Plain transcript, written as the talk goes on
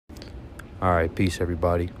All right, peace,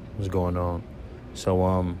 everybody. What's going on?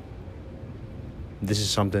 So, this is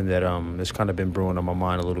something that that's kind of been brewing on my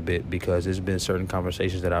mind a little bit because there's been certain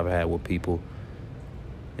conversations that I've had with people,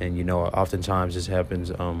 and oftentimes this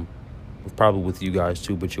happens, probably with you guys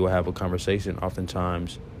too. But you'll have a conversation.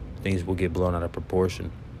 Oftentimes, things will get blown out of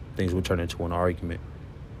proportion. Things will turn into an argument,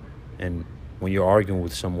 and when you're arguing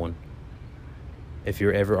with someone, if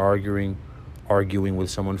you're ever arguing with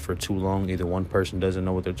someone for too long, either one person doesn't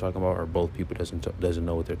know what they're talking about or both people doesn't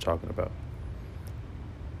know what they're talking about.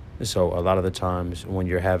 So a lot of the times when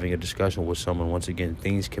you're having a discussion with someone, once again,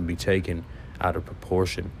 things can be taken out of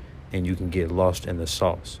proportion and you can get lost in the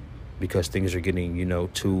sauce because things are getting,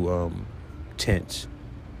 too tense.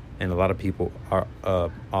 And a lot of people are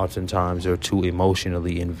oftentimes are too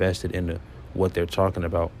emotionally invested in what they're talking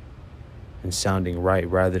about and sounding right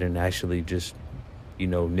rather than actually just,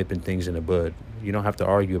 nipping things in the bud. You don't have to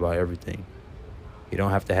argue about everything. You don't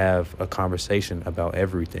have to have a conversation about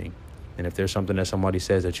everything. And if there's something that somebody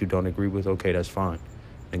says that you don't agree with, okay, that's fine.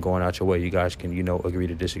 And going out your way, you guys can, agree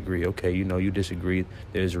to disagree. Okay, you disagree.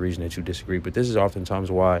 There's a reason that you disagree. But this is oftentimes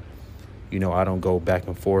why, I don't go back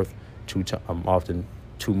and forth often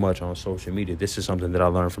too much on social media. This is something that I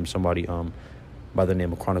learned from somebody by the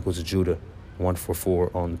name of Chronicles of Judah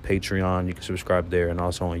 144 on Patreon. You can subscribe there and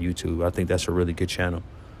also on YouTube. I think that's a really good channel.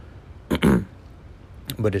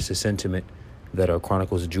 But it's a sentiment that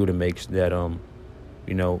Chronicles of Judah makes that,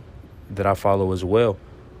 that I follow as well.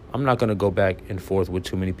 I'm not going to go back and forth with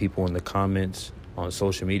too many people in the comments on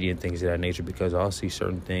social media and things of that nature because I'll see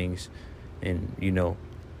certain things and,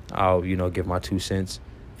 I'll, give my 2 cents.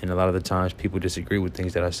 And a lot of the times people disagree with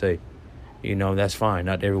things that I say. That's fine.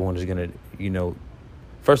 Not everyone is going to,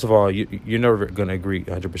 first of all, you're never going to agree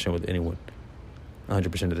 100% with anyone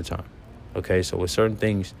 100% of the time. Okay, so with certain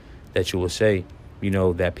things that you will say,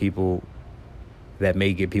 that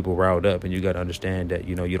may get people riled up, and you got to understand that,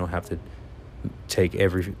 you don't have to take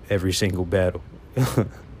every single battle.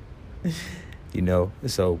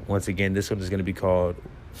 So once again, this one is going to be called,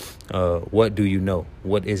 what do you know?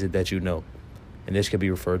 What is it that you know? And this could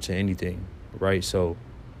be referred to anything, right? So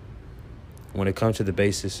when it comes to the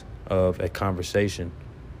basis of a conversation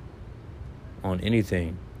on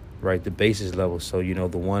anything, right, the basis level. So,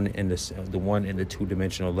 the one in the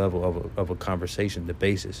two-dimensional level of a conversation, the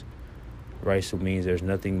basis, right? So it means there's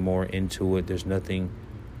nothing more into it. There's nothing,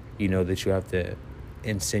 that you have to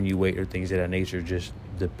insinuate or things of that nature. Just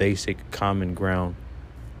the basic common ground,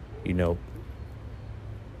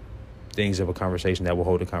 things of a conversation that will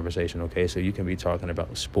hold a conversation. Okay, so you can be talking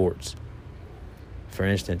about sports. For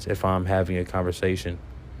instance, if I'm having a conversation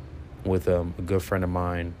with a good friend of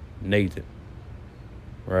mine, Nathan,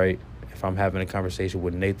 right? If I'm having a conversation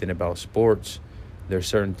with Nathan about sports, there's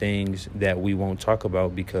certain things that we won't talk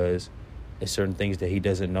about because there's certain things that he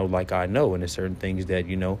doesn't know like I know. And there's certain things that,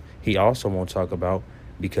 he also won't talk about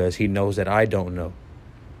because he knows that I don't know.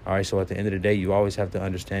 All right, so at the end of the day, you always have to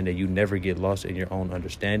understand that you never get lost in your own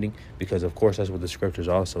understanding because, of course, that's what the scriptures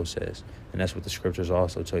also says. And that's what the scriptures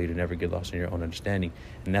also tell you, to never get lost in your own understanding.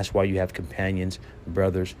 And that's why you have companions,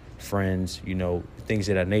 brothers, friends, things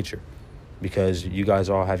of that nature. Because you guys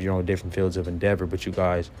all have your own different fields of endeavor, but you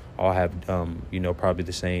guys all have, probably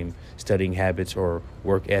the same studying habits or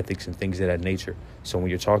work ethics and things of that nature. So when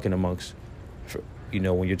you're talking amongst somebody,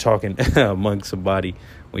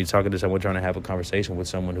 when you're talking to someone, trying to have a conversation with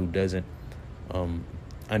someone who doesn't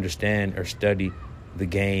understand or study the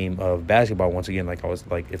game of basketball, once again,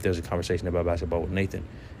 if there's a conversation about basketball with Nathan,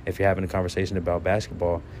 if you're having a conversation about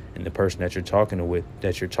basketball and the person that you're talking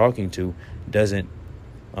to doesn't,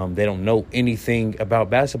 they don't know anything about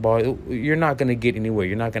basketball, you're not going to get anywhere.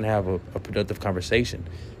 You're not going to have a productive conversation.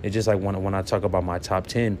 It's just like when I talk about my top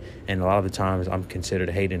 10, and a lot of the times I'm considered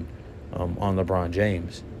hating on LeBron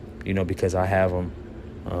James, because I have him.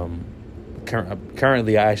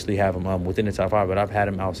 Currently, I actually have him within the top 5, but I've had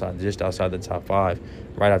him just outside the top 5,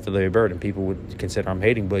 right after Larry Bird, and people would consider I'm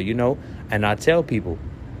hating. But, and I tell people,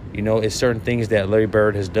 it's certain things that Larry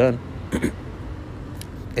Bird has done.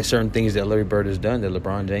 It's certain things that Larry Bird has done that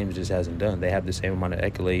LeBron James just hasn't done. They have the same amount of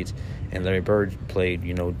accolades, and Larry Bird played,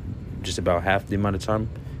 just about half the amount of time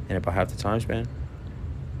and about half the time span.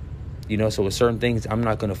 So with certain things, I'm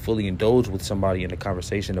not going to fully indulge with somebody in a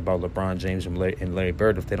conversation about LeBron James and Larry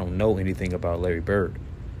Bird if they don't know anything about Larry Bird.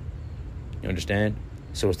 You understand?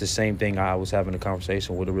 So it's the same thing. I was having a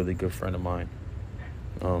conversation with a really good friend of mine.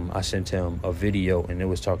 I sent him a video, and it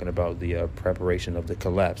was talking about the preparation of the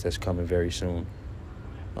collapse that's coming very soon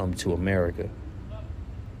to America.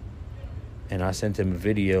 And I sent him a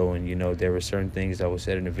video, and, there were certain things that was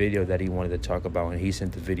said in the video that he wanted to talk about, and he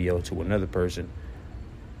sent the video to another person.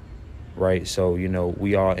 right? So,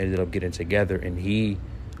 we all ended up getting together, and he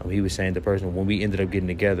was saying, the person, when we ended up getting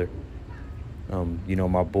together,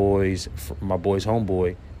 my boy's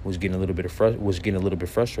homeboy was getting a little bit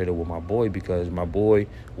frustrated with my boy, because my boy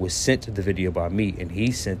was sent the video by me, and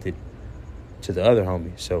he sent it to the other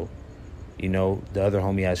homie. So, the other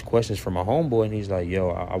homie asked questions from my homeboy, and he's like, yo,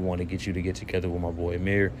 I want to get you to get together with my boy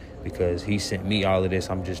Amir, because he sent me all of this.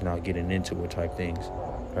 I'm just not getting into it type thing.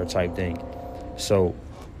 So,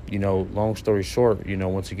 long story short,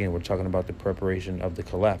 once again, we're talking about the preparation of the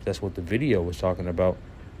collapse. That's what the video was talking about,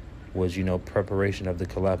 was, preparation of the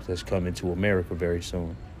collapse that's coming to America very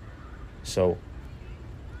soon. So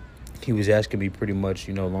he was asking me pretty much,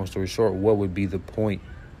 long story short, what would be the point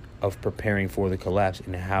of preparing for the collapse,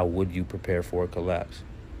 and how would you prepare for a collapse?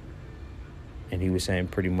 And he was saying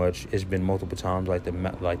pretty much it's been multiple times, like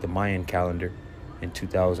the Mayan calendar in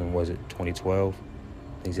 2012,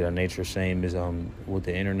 things of that nature. Same as with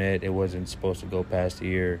the internet, it wasn't supposed to go past the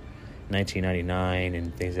year 1999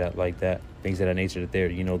 and things of that nature,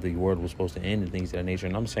 that the world was supposed to end and things of that nature.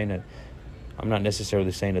 And I'm not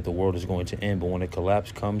necessarily saying that the world is going to end, but when a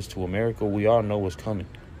collapse comes to America, we all know what's coming.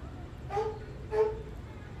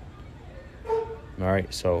 All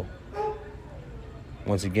right, so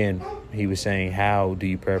once again, he was saying, how do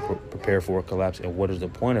you prepare for a collapse, and what is the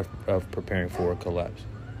point of preparing for a collapse?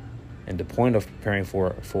 And the point of preparing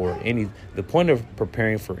for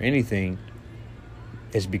anything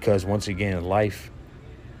is because, once again, life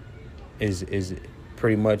is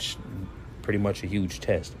pretty much a huge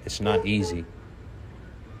test. It's not easy.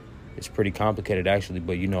 It's pretty complicated, actually,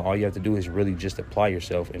 but all you have to do is really just apply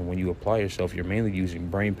yourself, and when you apply yourself, you're mainly using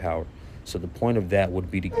brain power. So the point of that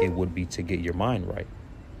would be to get your mind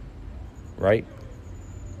right?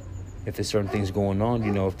 If there's certain things going on,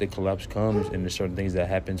 if the collapse comes and there's certain things that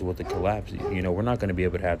happens with the collapse, we're not going to be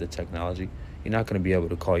able to have the technology. You're not going to be able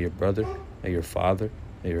to call your brother or your father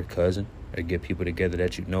or your cousin, or get people together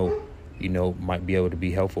that might be able to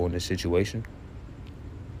be helpful in this situation.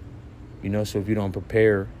 So if you don't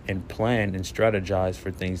prepare and plan and strategize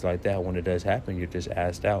for things like that, when it does happen, you're just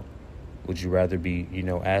asked out. Would you rather be,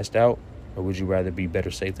 asked out, or would you rather be better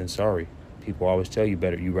safe than sorry? People always tell you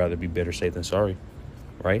you rather be better safe than sorry,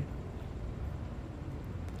 right?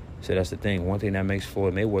 So that's the thing. One thing that makes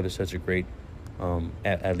Floyd Mayweather such a great,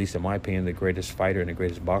 at least in my opinion, the greatest fighter and the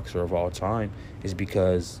greatest boxer of all time, is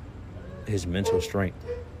because his mental strength.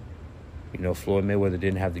 Floyd Mayweather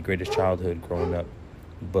didn't have the greatest childhood growing up,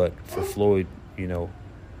 but for Floyd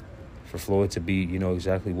to be,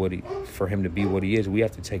 exactly for him to be what he is, we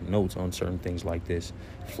have to take notes on certain things like this.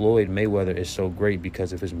 Floyd Mayweather is so great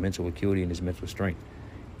because of his mental acuity and his mental strength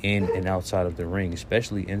in and outside of the ring,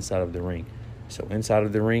 especially inside of the ring. So inside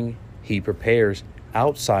of the ring, he prepares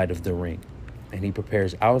outside of the ring, and he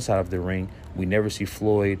prepares outside of the ring. We never see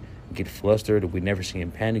Floyd get flustered, or we never see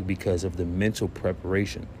him panic, because of the mental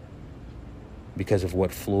preparation. Because of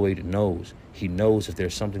what Floyd knows. He knows if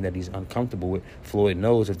there's something that he's uncomfortable with. Floyd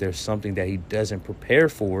knows if there's something that he doesn't prepare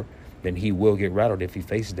for, then he will get rattled if he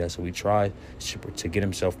faces that. So he tries to get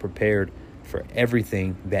himself prepared for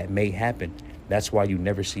everything that may happen. That's why you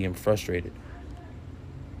never see him frustrated.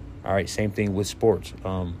 All right, same thing with sports.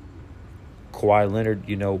 Kawhi Leonard,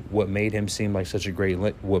 what made him seem like such a great,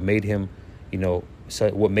 what makes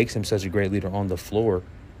him such a great leader on the floor,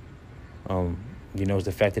 is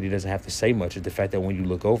the fact that he doesn't have to say much. It's the fact that when you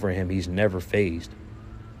look over him, he's never fazed.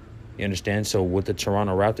 You understand? So with the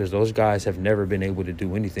Toronto Raptors, those guys have never been able to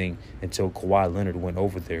do anything until Kawhi Leonard went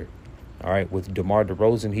over there. All right, with DeMar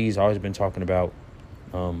DeRozan, he's always been talking about,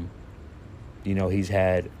 he's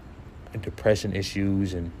had depression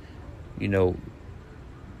issues and,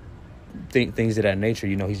 things of that nature.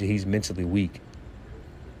 He's mentally weak.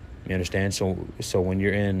 You understand? So when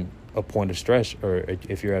you're in a point of stress, or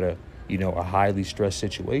if you're at a highly stressed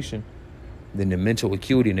situation, then the mental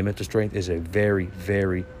acuity and the mental strength is a very,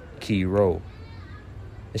 very key role,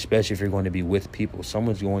 especially if you're going to be with people.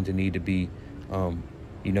 Someone's going to need to be,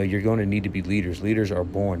 you're going to need to be leaders. Leaders are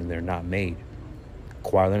born and they're not made.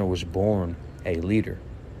 Kawhi Leonard was born a leader.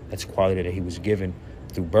 That's a quality that he was given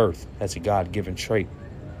through birth. That's a God-given trait.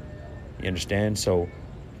 You understand? So,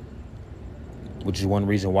 which is one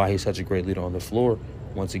reason why he's such a great leader on the floor.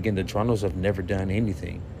 Once again, the Torontos have never done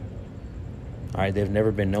anything. All right, they've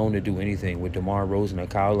never been known to do anything. With DeMar DeRozan and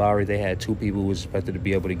Kyle Lowry, they had two people who was expected to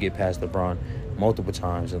be able to get past LeBron multiple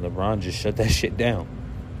times, and LeBron just shut that shit down.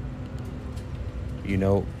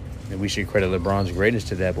 And we should credit LeBron's greatness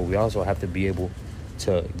to that, but we also have to be able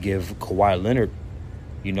to give Kawhi Leonard,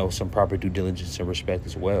 some proper due diligence and respect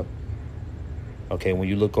as well. Okay, when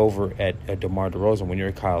you look over at DeMar DeRozan, when you're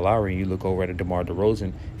at Kyle Lowry, and you look over at a DeMar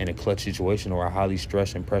DeRozan in a clutch situation or a highly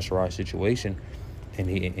stressed and pressurized situation,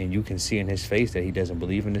 and you can see in his face that he doesn't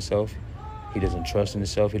believe in himself, he doesn't trust in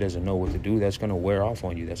himself, he doesn't know what to do, that's going to wear off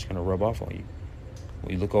on you. That's going to rub off on you.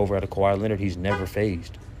 When you look over at a Kawhi Leonard, he's never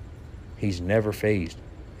phased. He's never phased.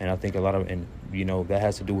 And I think that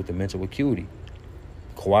has to do with the mental acuity.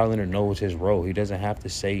 Kawhi Leonard knows his role. He doesn't have to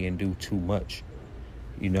say and do too much,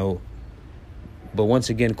 But once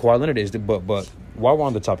again, Kawhi Leonard but while we're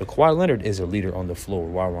on the topic, Kawhi Leonard is a leader on the floor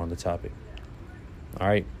while we're on the topic. All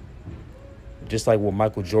right? Just like with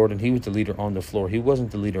Michael Jordan, he was the leader on the floor. He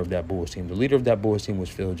wasn't the leader of that Bulls team. The leader of that Bulls team was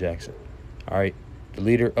Phil Jackson. All right? The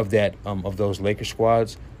leader of that of those Lakers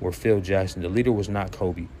squads were Phil Jackson. The leader was not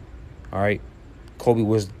Kobe. All right? Kobe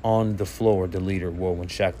was on the floor, the leader. Well, when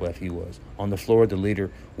Shaq left, he was. On the floor, the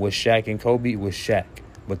leader was Shaq, and Kobe was Shaq.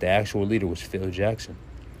 But the actual leader was Phil Jackson.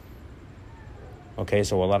 Okay,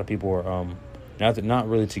 so a lot of people are, not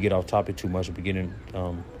really to get off topic too much, but getting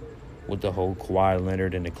with the whole Kawhi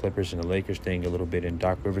Leonard and the Clippers and the Lakers thing a little bit, and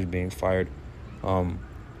Doc Rivers being fired. I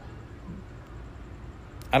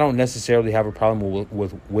don't necessarily have a problem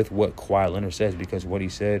with what Kawhi Leonard says, because what he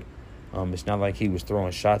said, it's not like he was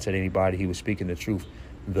throwing shots at anybody. He was speaking the truth.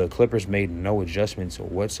 The Clippers made no adjustments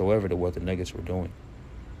whatsoever to what the Nuggets were doing.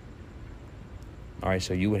 All right,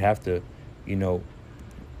 so you would have to,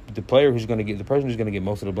 the person who's going to get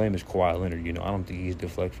most of the blame is Kawhi Leonard. I don't think he's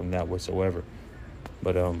deflect from that whatsoever.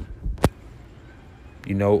 But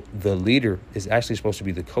the leader is actually supposed to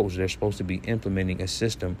be the coach. They're supposed to be implementing a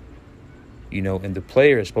system, and the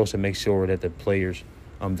player is supposed to make sure that the players,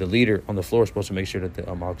 the leader on the floor is supposed to make sure that the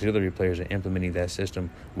auxiliary players are implementing that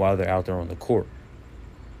system while they're out there on the court.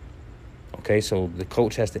 Okay, so the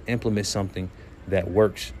coach has to implement something that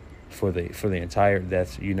works for the entire.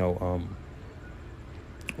 That's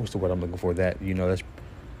what's the word I'm looking for? That's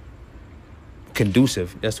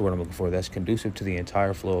conducive. That's the word I'm looking for. That's conducive to the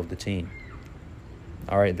entire flow of the team.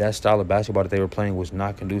 All right, that style of basketball that they were playing was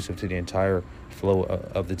not conducive to the entire flow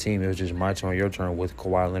of the team. It was just my turn, your turn with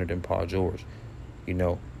Kawhi Leonard and Paul George.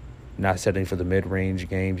 Not settling for the mid-range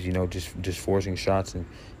games, just forcing shots and,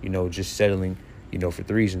 just settling, for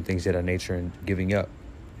threes and things of that nature and giving up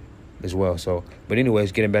as well. So, but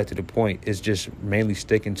anyways, getting back to the point, it's just mainly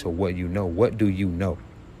sticking to what you know. What do you know?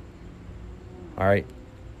 All right.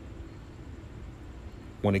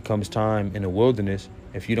 When it comes time in the wilderness,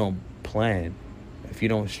 if you don't plan, if you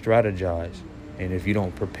don't strategize, and if you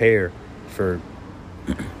don't prepare for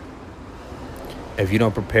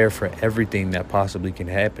everything that possibly can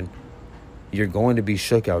happen, you're going to be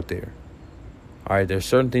shook out there. All right, there's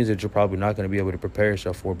certain things that you're probably not going to be able to prepare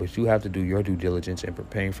yourself for, but you have to do your due diligence in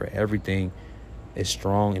preparing for everything as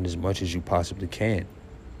strong and as much as you possibly can.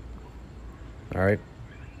 All right?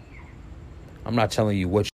 I'm not telling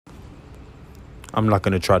you I'm not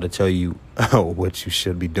going to try to tell you what you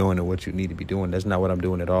should be doing or what you need to be doing. That's not what I'm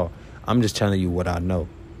doing at all. I'm just telling you what I know.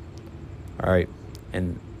 All right?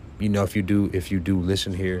 And, if you do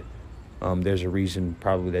listen here, there's a reason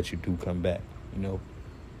probably that you do come back,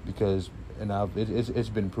 because it's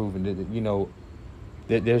been proven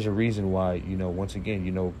that, there's a reason why, once again,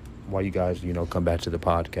 why you guys, come back to the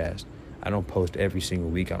podcast. I don't post every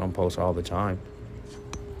single week. I don't post all the time,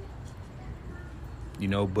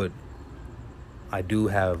 but I do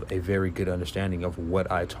have a very good understanding of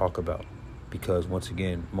what I talk about, because once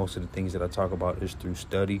again, most of the things that I talk about is through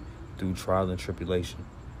study, through trial and tribulation.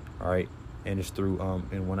 All right. And it's through,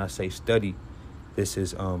 and when I say study, this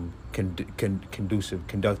is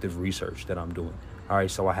conductive research that I'm doing. All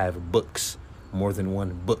right, so I have books, more than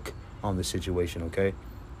one book on the situation, okay,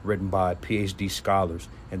 written by PhD scholars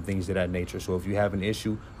and things of that nature. So if you have an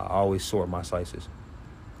issue, I always sort my slices.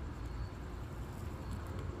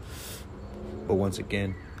 But once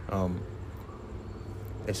again,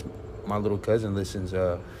 it's my little cousin listens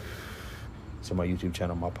to my YouTube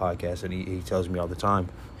channel, my podcast, and he tells me all the time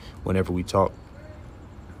whenever we talk,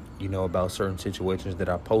 about certain situations that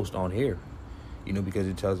I post on here, because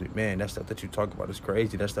it tells me, man, that stuff that you talk about is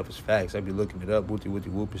crazy. That stuff is facts. I'd be looking it up, whoopty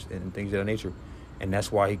whoop, and things of that nature. And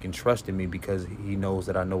that's why he can trust in me, because he knows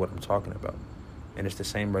that I know what I'm talking about. And it's the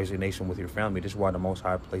same resignation with your family. This is why the Most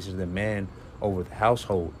High places the man over the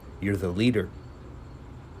household. You're the leader.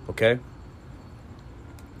 Okay?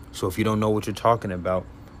 So if you don't know what you're talking about,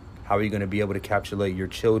 how are you going to be able to capsulate your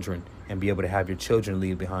children and be able to have your children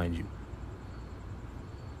lead behind you?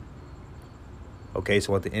 Okay,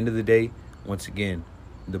 so at the end of the day, once again,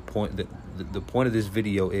 the point of this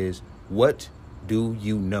video is, what do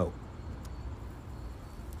you know?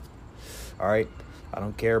 All right? I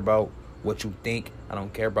don't care about what you think. I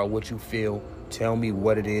don't care about what you feel. Tell me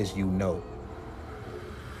what it is you know.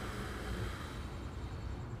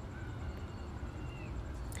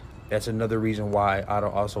 That's another reason why I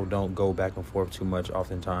don't go back and forth too much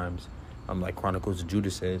oftentimes. Like Chronicles of Judah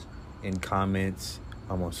says, in comments,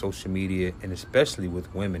 on social media, and especially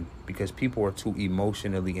with women, because people are too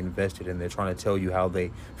emotionally invested and they're trying to tell you how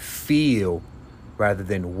they feel rather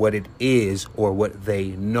than what it is or what they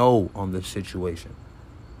know on the situation.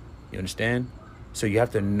 You understand? So you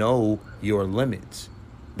have to know your limits.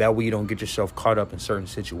 That way you don't get yourself caught up in certain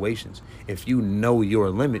situations. If you know your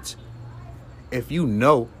limits, if you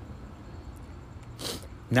know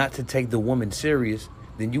not to take the woman serious,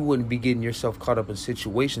 then you wouldn't be getting yourself caught up in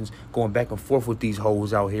situations going back and forth with these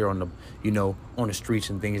hoes out here on the, on the streets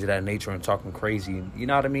and things of that nature and talking crazy, and you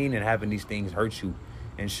know what I mean, and having these things hurt you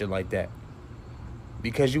and shit like that.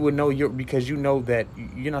 Because you know that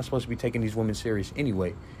you're not supposed to be taking these women serious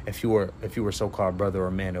anyway. If you were so-called brother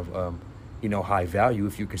or man of high value,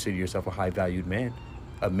 if you consider yourself a high-valued man,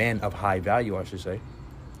 a man of high value, I should say.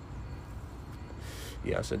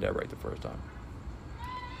 Yeah, I said that right the first time.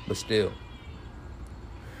 But still.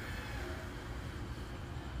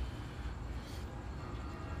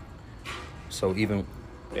 So even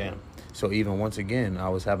once again, I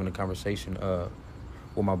was having a conversation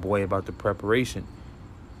with my boy about the preparation.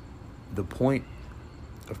 The point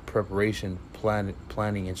of preparation, planning,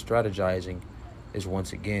 and strategizing is,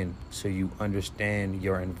 once again, so you understand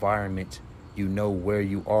your environment, you know where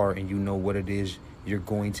you are, and you know what it is you're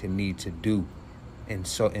going to need to do in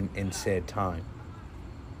said time.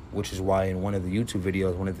 Which is why in one of the YouTube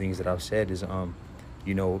videos, one of the things that I've said is,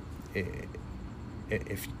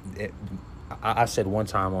 I said one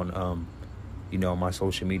time on my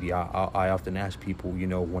social media, I often ask people,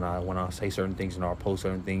 when I say certain things and I'll post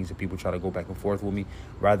certain things and people try to go back and forth with me,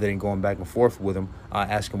 rather than going back and forth with them, I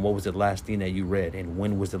ask them, what was the last thing that you read and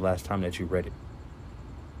when was the last time that you read it?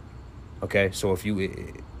 Okay, so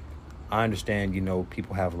I understand,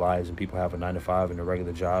 people have lives and people have a 9-to-5 and a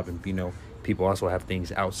regular job, and people also have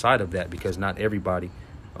things outside of that, because not everybody,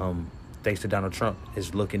 thanks to Donald Trump,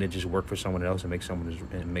 is looking to just work for someone else and make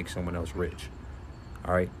someone else rich.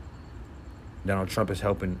 All right. Donald Trump is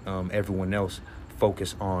helping everyone else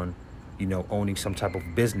focus on, owning some type of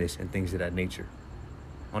business and things of that nature.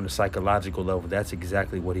 On the psychological level, that's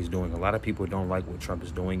exactly what he's doing. A lot of people don't like what Trump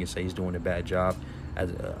is doing and say he's doing a bad job.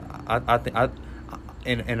 And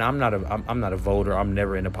I'm not a voter. I'm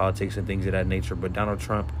never into politics and things of that nature. But Donald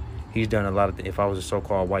Trump, he's done a lot of if I was a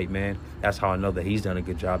so-called white man, that's how I know that he's done a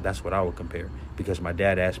good job. That's what I would compare. Because my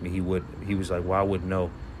dad asked me, he was like, well, I wouldn't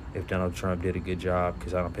know if Donald Trump did a good job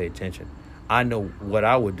because I don't pay attention. I know what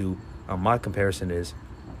I would do. My comparison is,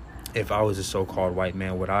 if I was a so-called white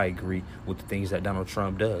man, would I agree with the things that Donald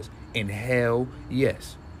Trump does? And hell,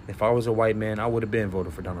 yes. If I was a white man, I would have been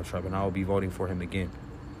voting for Donald Trump, and I will be voting for him again.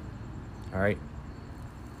 All right?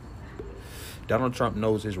 Donald Trump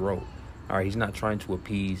knows his role. All right, he's not trying to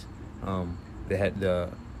appease the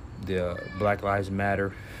Black Lives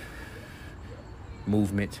Matter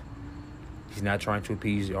movement. He's not trying to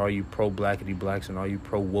appease all you pro-blackity blacks and all you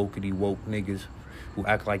pro-wokety woke niggas who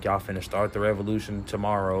act like y'all finna start the revolution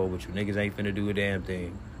tomorrow, but you niggas ain't finna do a damn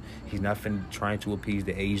thing. He's not trying to appease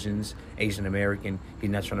the Asian American. He's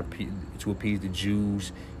not trying to appease the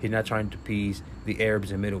Jews. He's not trying to appease the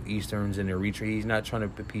Arabs and Middle Easterns and Eritrea. He's not trying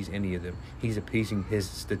to appease any of them. He's appeasing his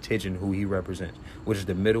statistician, who he represents, which is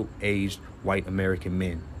the middle-aged white American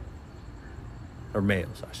men. Or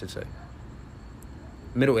males, I should say.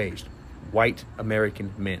 Middle-aged white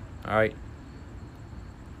American men. All right?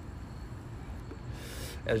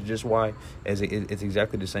 That's just why, it's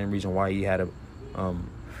exactly the same reason why he had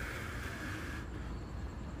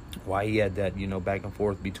that, back and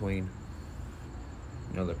forth between,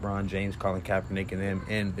 LeBron James, Colin Kaepernick, and them,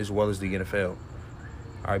 and as well as the NFL. All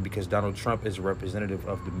right, because Donald Trump is a representative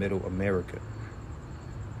of the middle America.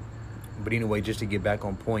 But anyway, just to get back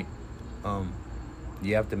on point,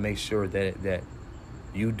 you have to make sure that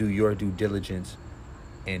you do your due diligence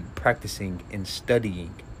in practicing and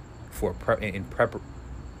studying for preparizing,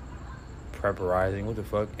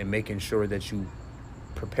 and making sure that you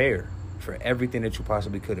prepare for everything that you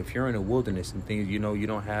possibly could. If you're in a wilderness and things, you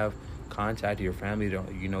don't have contact to your family,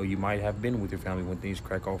 you might have been with your family when things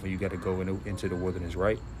crack off and you got to go into the wilderness,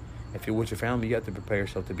 right? If you're with your family, you have to prepare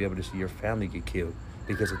yourself to be able to see your family get killed.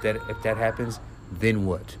 Because if that happens, then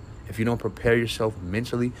what? If you don't prepare yourself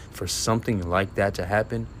mentally for something like that to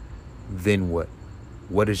happen, then what?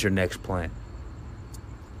 What is your next plan?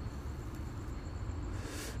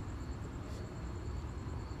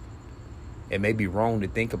 It may be wrong to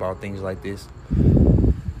think about things like this.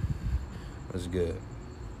 That's good.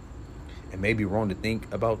 It may be wrong to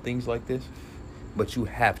think about things like this, but you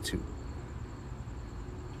have to.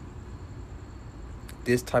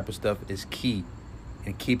 This type of stuff is key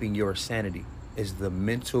and keeping your sanity is the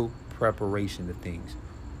mental preparation of things.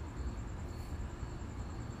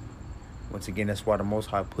 Once again, that's why the Most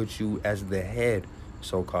High puts you as the head,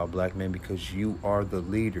 so-called black man, because you are the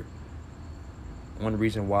leader. One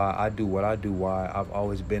reason why I do what I do, why I've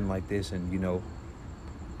always been like this, and,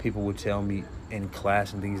 people would tell me in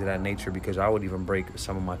class and things of that nature, because I would even break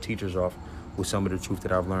some of my teachers off with some of the truth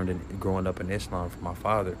that I've learned growing up in Islam from my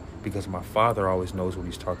father, because my father always knows what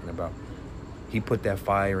he's talking about. He put that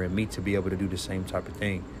fire in me to be able to do the same type of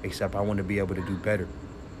thing, except I want to be able to do better.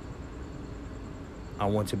 I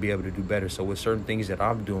want to be able to do better. So with certain things that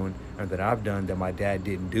I'm doing or that I've done that my dad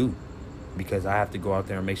didn't do, because I have to go out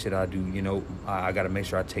there and make sure that I do, I got to make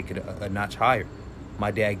sure I take it a notch higher. My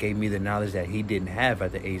dad gave me the knowledge that he didn't have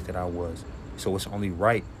at the age that I was. So it's only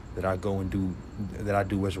right that I go and do, that I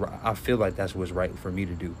do what's right. I feel like that's what's right for me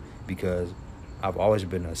to do, because I've always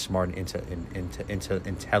been a smart and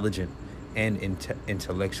intelligent and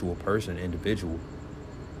intellectual individual.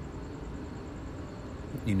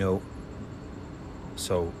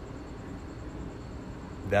 So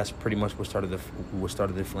that's pretty much what started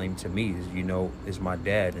the flame to me is my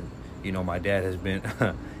dad. And my dad has been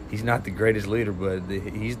he's not the greatest leader, but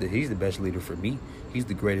he's the best leader for me. He's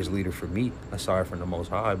the greatest leader for me, aside from the Most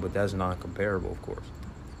High, but that's non-comparable, of course.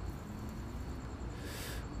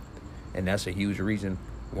 And that's a huge reason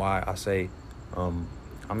why I say I'm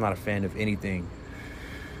not a fan of anything.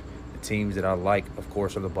 The teams that I like, of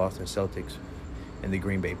course, are the Boston Celtics and the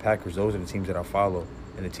Green Bay Packers. Those are the teams that I follow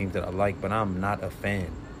and the teams that I like, but I'm not a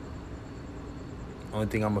fan. Only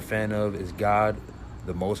thing I'm a fan of is God,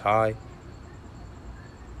 the Most High,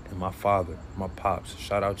 and my father, my pops.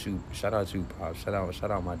 Shout out you, pops.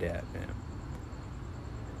 Shout out my dad, man.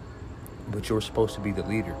 But you're supposed to be the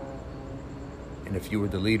leader. And if you were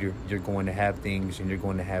the leader, you're going to have things and you're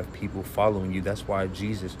going to have people following you. That's why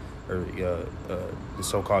Jesus, or the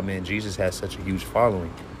so-called man Jesus, has such a huge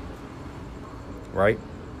following. Right?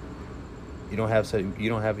 You don't have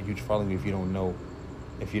a huge following if you don't know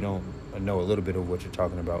a little bit of what you're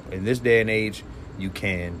talking about. In this day and age, you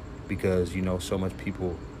can, because so much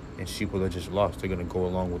people and sheeple are just lost. They're gonna go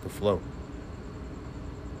along with the flow.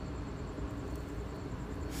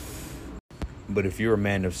 But if you're a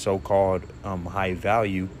man of so-called high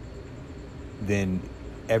value, then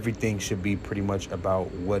everything should be pretty much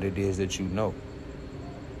about what it is that you know.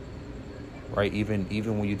 Right?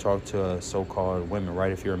 Even when you talk to so-called women,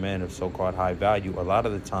 right? If you're a man of so-called high value, a lot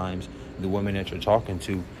of the times the women that you're talking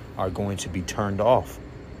to are going to be turned off,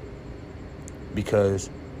 because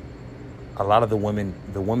a lot of the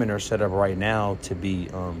women are set up right now to be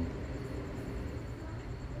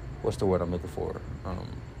what's the word I'm looking for?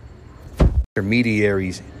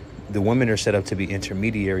 Intermediaries. The women are set up to be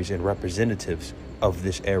intermediaries and representatives of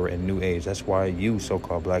this era and new age. That's why you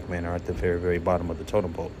so-called black men are at the very, very bottom of the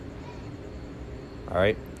totem pole. All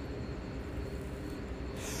right.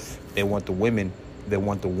 They want the woman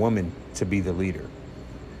to be the leader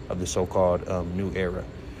of the so-called new era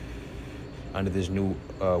under this new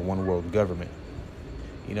one world government.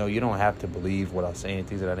 You don't have to believe what I say and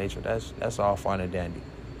things of that nature. That's all fine and dandy.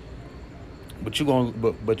 But you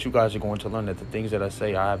guys are going to learn that the things that I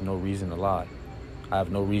say, I have no reason to lie. I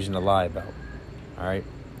have no reason to lie about. All right.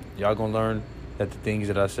 Y'all gonna learn that the things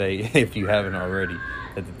that I say, if you haven't already,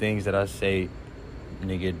 that the things that I say,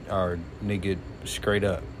 nigga, straight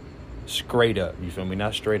up. You feel me?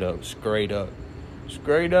 Not straight up. Straight up.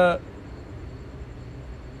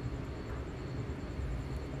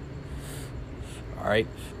 All right.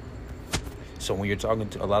 So when you're talking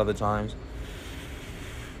to, a lot of the times,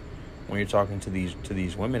 when you're talking to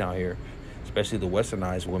these women out here, especially the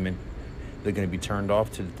westernized women, they're going to be turned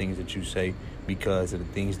off to the things that you say because of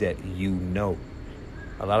the things that you know.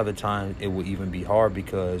 A lot of the time, it will even be hard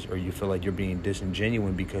or you feel like you're being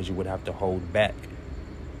disingenuous because you would have to hold back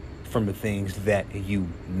from the things that you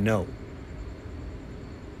know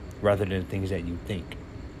rather than things that you think.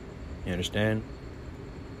 You understand?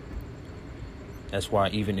 That's why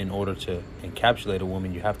even in order to encapsulate a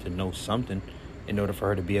woman, you have to know something in order for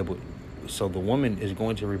her to be able. So the woman is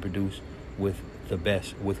going to reproduce with the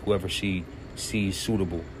best, with whoever she sees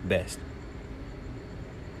suitable best.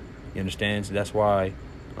 You understand? So that's why,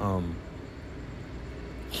 what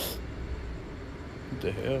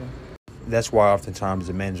the hell? That's why oftentimes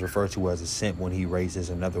a man is referred to as a simp when he raises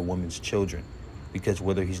another woman's children. Because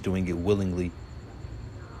whether he's doing it willingly,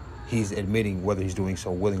 he's admitting, whether he's doing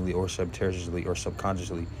so willingly or subterfugeously or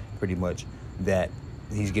subconsciously, pretty much, that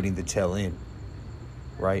he's getting the tail end.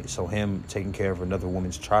 Right? So him taking care of another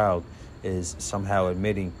woman's child is somehow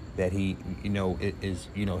admitting that he, it is,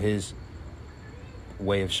 his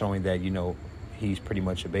way of showing that, he's pretty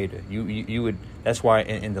much a beta. You would. That's why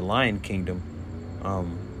in the Lion Kingdom,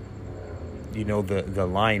 the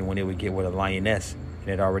lion, when it would get with a lioness and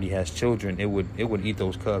it already has children, it would eat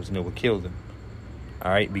those cubs and it would kill them.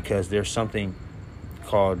 All right, because there's something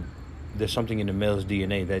in the male's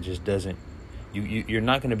DNA that just doesn't. You're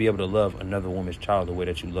not going to be able to love another woman's child the way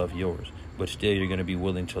that you love yours, but still you're going to be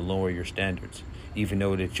willing to lower your standards, even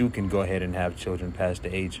though that you can go ahead and have children past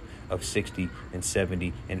the age of 60 and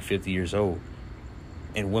 70 and 50 years old.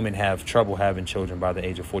 And women have trouble having children by the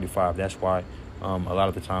age of 45. That's why a lot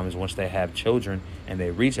of the times once they have children and they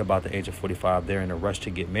reach about the age of 45, they're in a rush to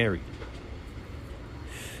get married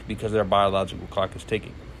because their biological clock is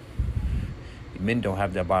ticking. Men don't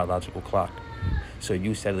have that biological clock. So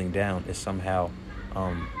you settling down is somehow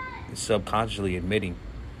subconsciously admitting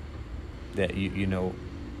that you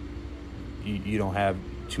don't have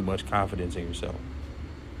too much confidence in yourself.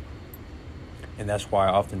 And that's why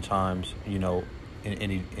oftentimes, in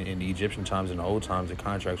the Egyptian times and the old times, the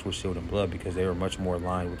contracts were sealed in blood because they were much more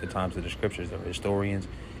aligned with the times of the scriptures. They were historians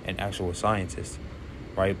and actual scientists,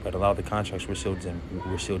 right? But a lot of the contracts were sealed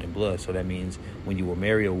in blood. So that means when you will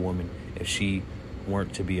marry a woman, if she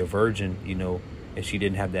weren't to be a virgin, if she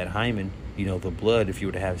didn't have that hymen, the blood, if you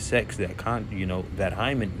were to have sex, that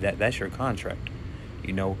hymen, that's your contract.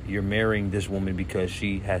 You're marrying this woman because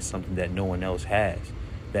she has something that no one else has,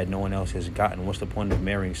 that no one else has gotten. What's the point of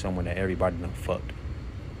marrying someone that everybody done fucked?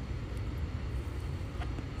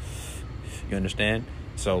 You understand?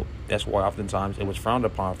 So that's why oftentimes it was frowned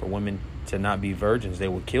upon for women to not be virgins. They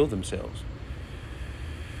would kill themselves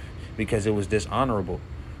because it was dishonorable.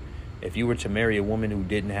 If you were to marry a woman who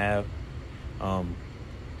didn't have,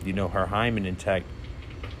 her hymen intact,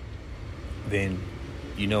 then,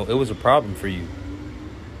 it was a problem for you.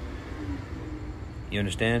 You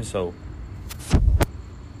understand? So,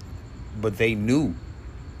 but they knew,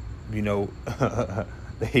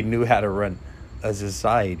 they knew how to run a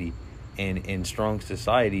society. And in strong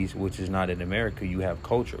societies, which is not in America, you have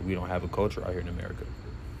culture. We don't have a culture out here in America.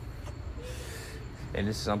 And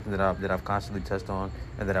this is something that I've constantly touched on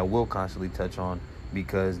and that I will constantly touch on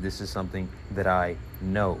because this is something that I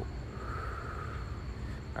know.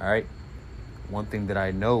 All right? One thing that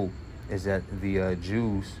I know is that the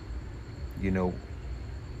Jews,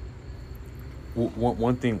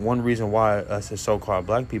 one reason why us as so-called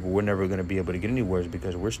black people, we're never going to be able to get anywhere is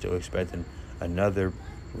because we're still expecting another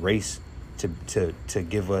race to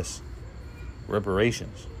give us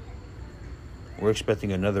reparations. We're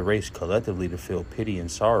expecting another race collectively to feel pity and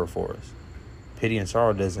sorrow for us. Pity and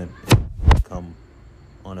sorrow doesn't come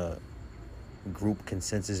on a group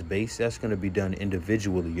consensus base. That's going to be done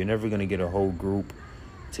individually. You're never going to get a whole group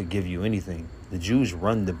to give you anything. The Jews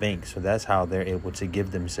run the bank, so that's how they're able to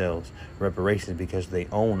give themselves reparations, because they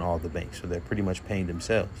own all the banks. So they're pretty much paying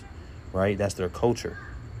themselves, right? That's their culture.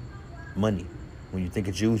 Money. When you think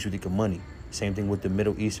of Jews, you think of money. Same thing with the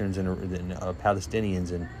Middle Easterns and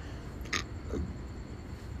Palestinians and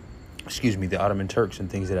the Ottoman Turks and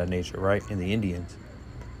things of that nature, right? And the Indians.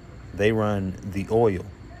 They run the oil,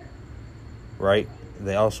 right?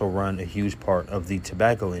 They also run a huge part of the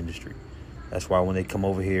tobacco industry. That's why when they come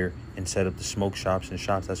over here and set up the smoke shops and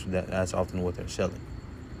shops, that's often what they're selling.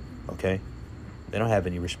 Okay? They don't have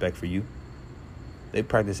any respect for you. They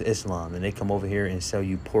practice Islam, and they come over here and sell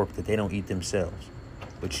you pork that they don't eat themselves,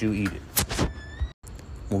 but you eat it.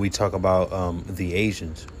 When we talk about the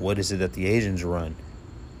Asians, what is it that the Asians run?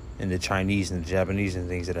 And the Chinese and the Japanese and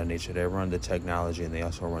things of that nature, they run the technology, and they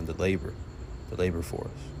also run the labor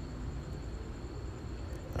force.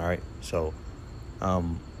 All right, so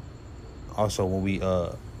also when we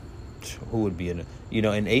who would be in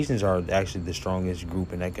and Asians are actually the strongest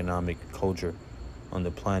group in economic culture on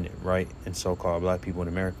the planet, right? And so-called black people in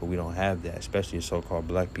America, we don't have that, especially so-called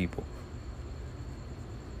black people.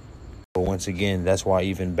 But once again, that's why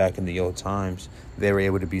even back in the old times, they were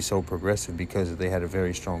able to be so progressive, because they had a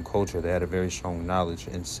very strong culture. They had a very strong knowledge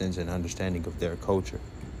and sense and understanding of their culture.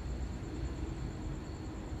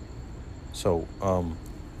 So,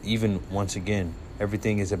 even once again,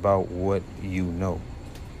 everything is about what you know.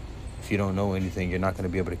 If you don't know anything, you're not going to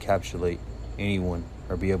be able to encapsulate anyone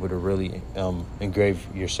or be able to really engrave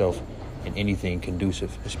yourself in anything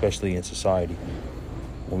conducive, especially in society.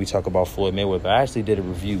 When we talk about Floyd Mayweather, I actually did a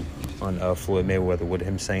review on Floyd Mayweather with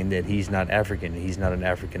him saying that he's not African, he's not an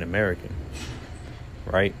African American,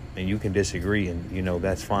 right? And you can disagree, and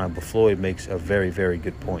that's fine, but Floyd makes a very, very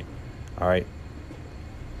good point. All right,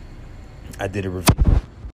 I did a review.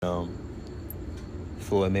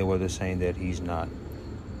 Floyd Mayweather saying that he's not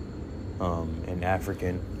an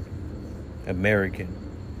African American,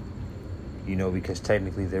 because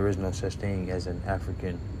technically there is no such thing as an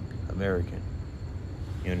African American.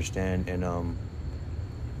 You understand? And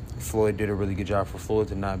Floyd did a really good job for Floyd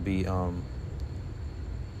to not be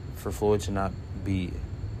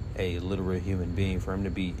a literate human being, for him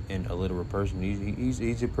to be an illiterate person.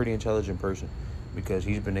 He's a pretty intelligent person, because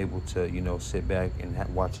he's been able to, you know, sit back and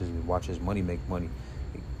watch his money make money,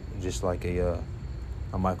 just like a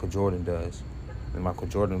Michael Jordan does. And Michael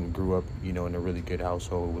Jordan grew up, you know, in a really good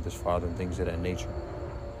household with his father and things of that nature.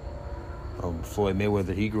 Floyd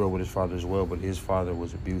Mayweather, he grew up with his father as well, but his father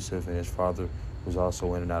was abusive, and his father was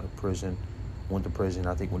also in and out of prison. Went to prison,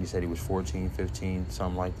 I think, when he said he was 14, 15,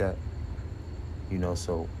 something like that. You know,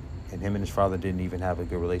 so, and him and his father didn't even have a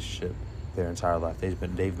good relationship their entire life. They've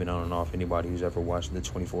been on and off. Anybody who's ever watched the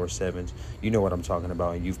 24/7s, you know what I'm talking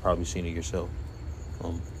about, and you've probably seen it yourself.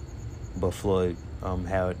 But Floyd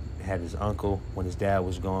had his uncle when his dad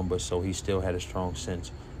was gone, but so he still had a strong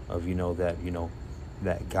sense of,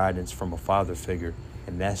 that guidance from a father figure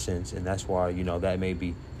in that sense. And that's why, that may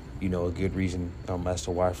be, a good reason as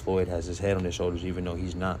to why Floyd has his head on his shoulders, even though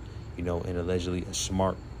he's not, an allegedly a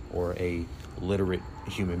smart or a literate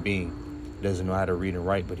human being. Doesn't know how to read and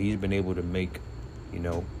write, but he's been able to make,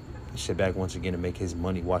 sit back once again and make his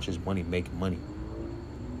money, watch his money make money.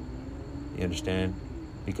 You understand?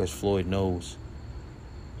 Because Floyd knows,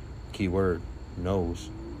 keyword, knows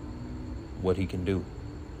what he can do.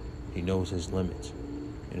 He knows his limits.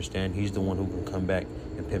 You understand? He's the one who can come back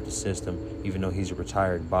and pimp the system, even though he's a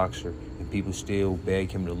retired boxer, and people still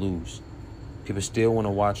beg him to lose. People still want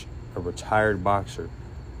to watch a retired boxer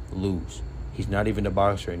lose. He's not even a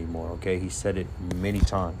boxer anymore, okay? He said it many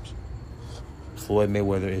times. Floyd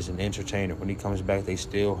Mayweather is an entertainer. When he comes back, they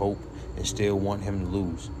still hope and still want him to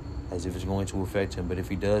lose, as if it's going to affect him. But if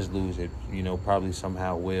he does lose, it, probably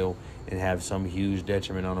somehow will, and have some huge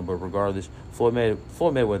detriment on him. But regardless, Floyd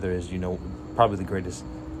Mayweather is, probably the greatest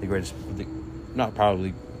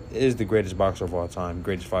boxer of all time,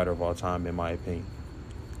 greatest fighter of all time, in my opinion.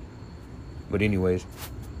 But anyways,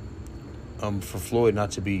 for Floyd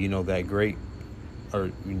not to be, that great,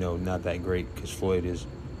 or, not that great, because Floyd is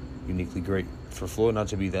uniquely great. For Floyd not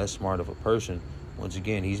to be that smart of a person, once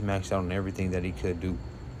again, he's maxed out on everything that he could do,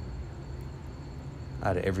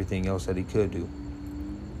 out of everything else that he could do.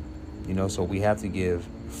 So we have to give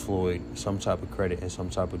Floyd some type of credit and some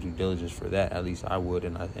type of due diligence for that. At least I would,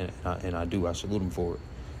 and I do. I salute him for it.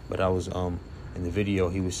 But I was in the video,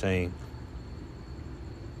 he was saying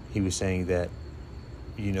that,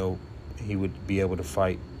 he would be able to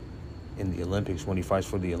fight in the Olympics. When he fights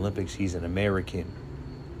for the Olympics, he's an American.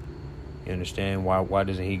 You understand? Why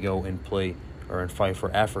doesn't he go and play or and fight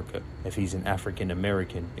for Africa if he's an African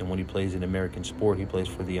American? And when he plays an American sport, he plays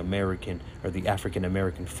for the American or the African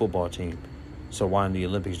American football team. So why in the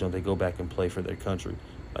Olympics don't they go back and play for their country,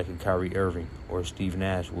 like a Kyrie Irving or Steve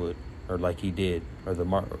Nash would, or like he did, or the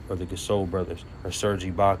Gasol brothers, or Serge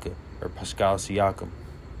Ibaka, or Pascal Siakam?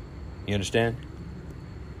 You understand?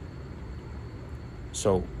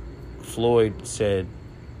 So Floyd said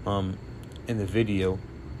in the video,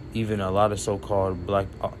 even a lot of so-called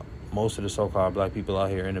most of the so-called black people out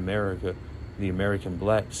here in America, the American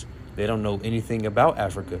blacks, they don't know anything about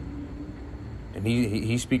Africa. And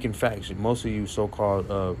he's speaking facts. Most of you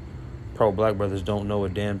so-called pro-black brothers don't know a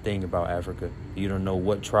damn thing about Africa. You don't know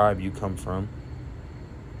what tribe you come from.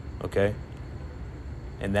 Okay?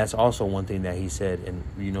 And that's also one thing that he said. And,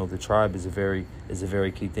 the tribe is a very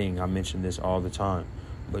key thing. I mention this all the time.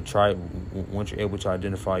 But once you're able to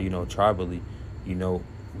identify, tribally,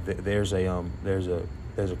 there's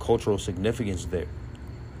a cultural significance there.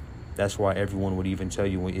 That's why everyone would even tell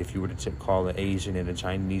you, if you were to call an Asian and a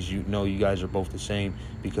Chinese, you guys are both the same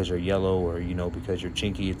because you're yellow, or because you're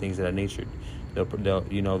chinky and things of that nature. They'll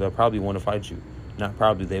probably want to fight you. Not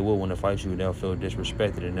probably, they will want to fight you, and they'll feel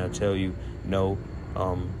disrespected, and they'll tell you, no,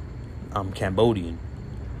 I'm Cambodian,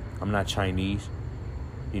 I'm not Chinese,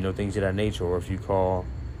 things of that nature. Or if you call,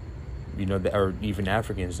 or even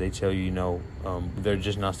Africans, they tell you, they're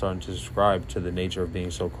just not starting to subscribe to the nature of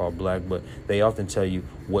being so-called black, but they often tell you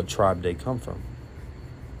what tribe they come from.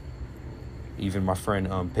 Even my friend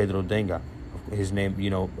Pedro Denga, his name,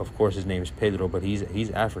 of course his name is Pedro, but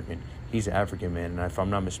he's African. He's an African man, and if I'm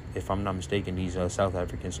not mistaken, he's South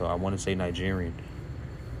African. So I want to say Nigerian,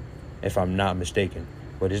 if I'm not mistaken.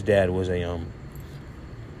 But his dad was a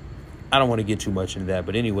I don't want to get too much into that,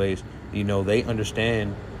 but anyways, they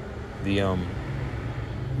understand the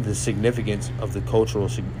significance of the cultural.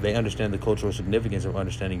 They understand the cultural significance of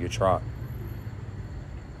understanding your tribe.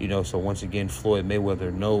 So once again, Floyd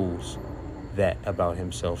Mayweather knows that about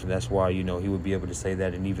himself, and that's why he would be able to say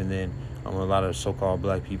that. And even then, a lot of so-called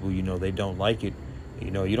black people, they don't like it.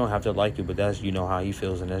 You don't have to like it, but that's how he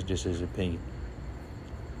feels, and that's just his opinion.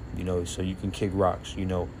 you know, so you can kick rocks, you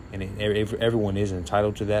know, and everyone is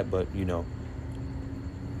entitled to that, but, you know,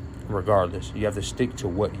 regardless, you have to stick to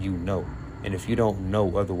what you know. And if you don't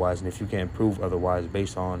know otherwise, and if you can't prove otherwise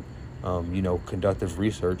based on, you know, conductive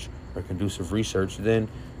research or conducive research, then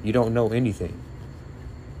you don't know anything.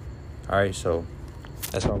 All right, so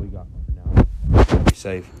that's all we got for now. Be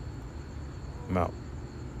safe. I'm out.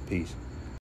 Peace.